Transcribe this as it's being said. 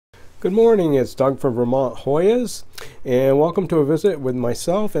Good morning, it's Doug from Vermont Hoyas, and welcome to a visit with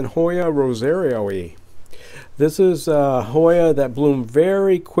myself and Hoya rosarioae. This is a Hoya that bloomed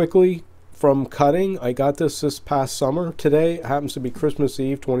very quickly from cutting. I got this past summer. Today happens to be Christmas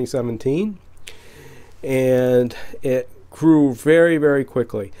Eve 2017, and it grew very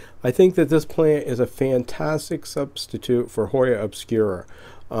quickly. I think that this plant is a fantastic substitute for Hoya obscura.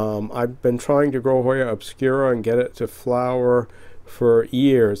 I've been trying to grow Hoya obscura and get it to flower for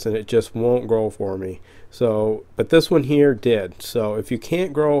years, and it just won't grow for me. So, but this one here did. So if you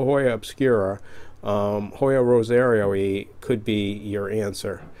can't grow Hoya obscura, Hoya rosarioae could be your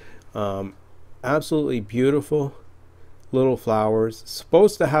answer. Absolutely beautiful little flowers. It's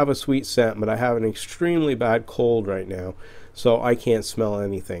supposed to have a sweet scent, but I have an extremely bad cold right now, so I can't smell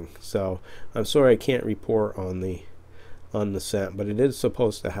anything. So I'm sorry I can't report on the scent, but it is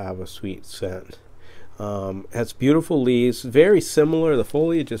supposed to have a sweet scent. Has beautiful leaves, very similar, the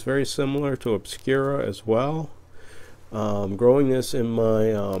foliage is very similar to obscura as well. Growing this in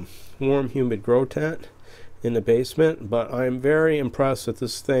my warm humid grow tent in the basement, but I'm very impressed that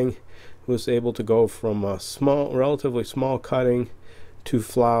this thing was able to go from a relatively small cutting to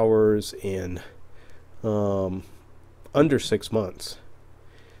flowers in under 6 months.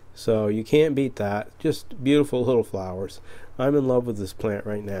 So you can't beat that. Just beautiful little flowers. I'm in love with this plant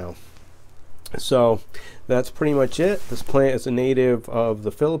right now. So that's pretty much it. This plant is a native of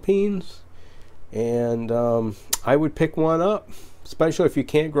the Philippines, and I would pick one up, especially if you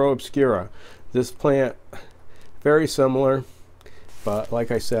can't grow obscura. This plant, very similar, but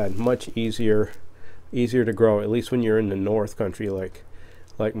like I said, much easier to grow, at least when you're in the north country like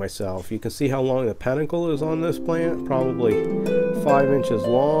myself. You can see how long the panicle is on this plant, probably 5 inches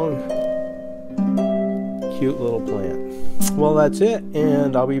long. Cute little plant. Well, that's it,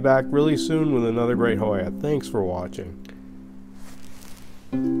 and I'll be back really soon with another great Hoya. Thanks for watching.